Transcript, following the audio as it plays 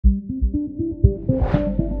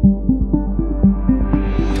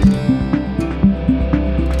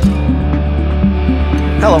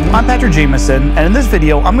Hello, I'm Patrick Jamison, and in this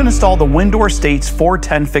video, I'm going to install the WinDoor Estate's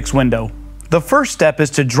 410 fixed window. The first step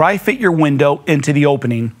is to dry fit your window into the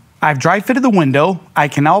opening. I've dry fitted the window. I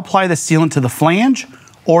can now apply the sealant to the flange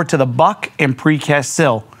or to the buck and precast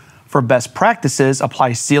sill. For best practices,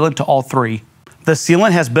 apply sealant to all three. The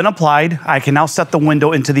sealant has been applied. I can now set the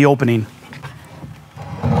window into the opening.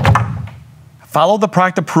 Follow the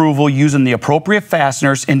product approval using the appropriate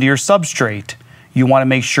fasteners into your substrate. You want to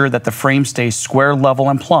make sure that the frame stays square, level,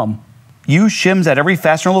 and plumb. Use shims at every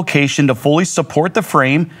fastener location to fully support the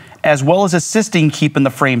frame, as well as assisting keeping the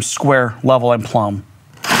frame square, level, and plumb.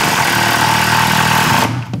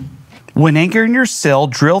 When anchoring your sill,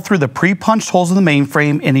 drill through the pre-punched holes in the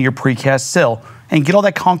mainframe into your precast sill and get all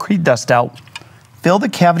that concrete dust out. Fill the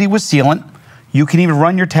cavity with sealant. You can even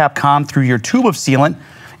run your Tapcon through your tube of sealant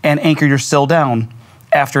and anchor your sill down.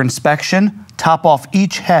 After inspection, top off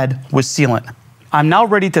each head with sealant. I'm now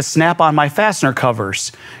ready to snap on my fastener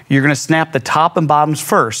covers. You're going to snap the top and bottoms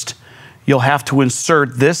first. You'll have to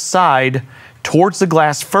insert this side towards the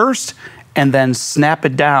glass first and then snap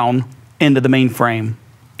it down into the main frame.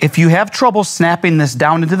 If you have trouble snapping this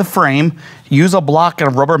down into the frame, use a block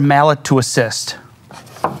and a rubber mallet to assist.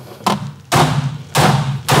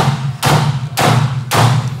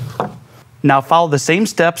 Now follow the same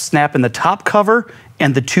steps, snapping the top cover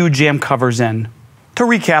and the two jam covers in. To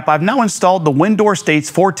recap, I've now installed the WinDoor Estate's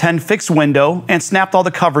 410 fixed window and snapped all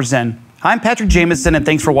the covers in. I'm Patrick Jamison, and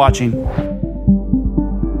thanks for watching.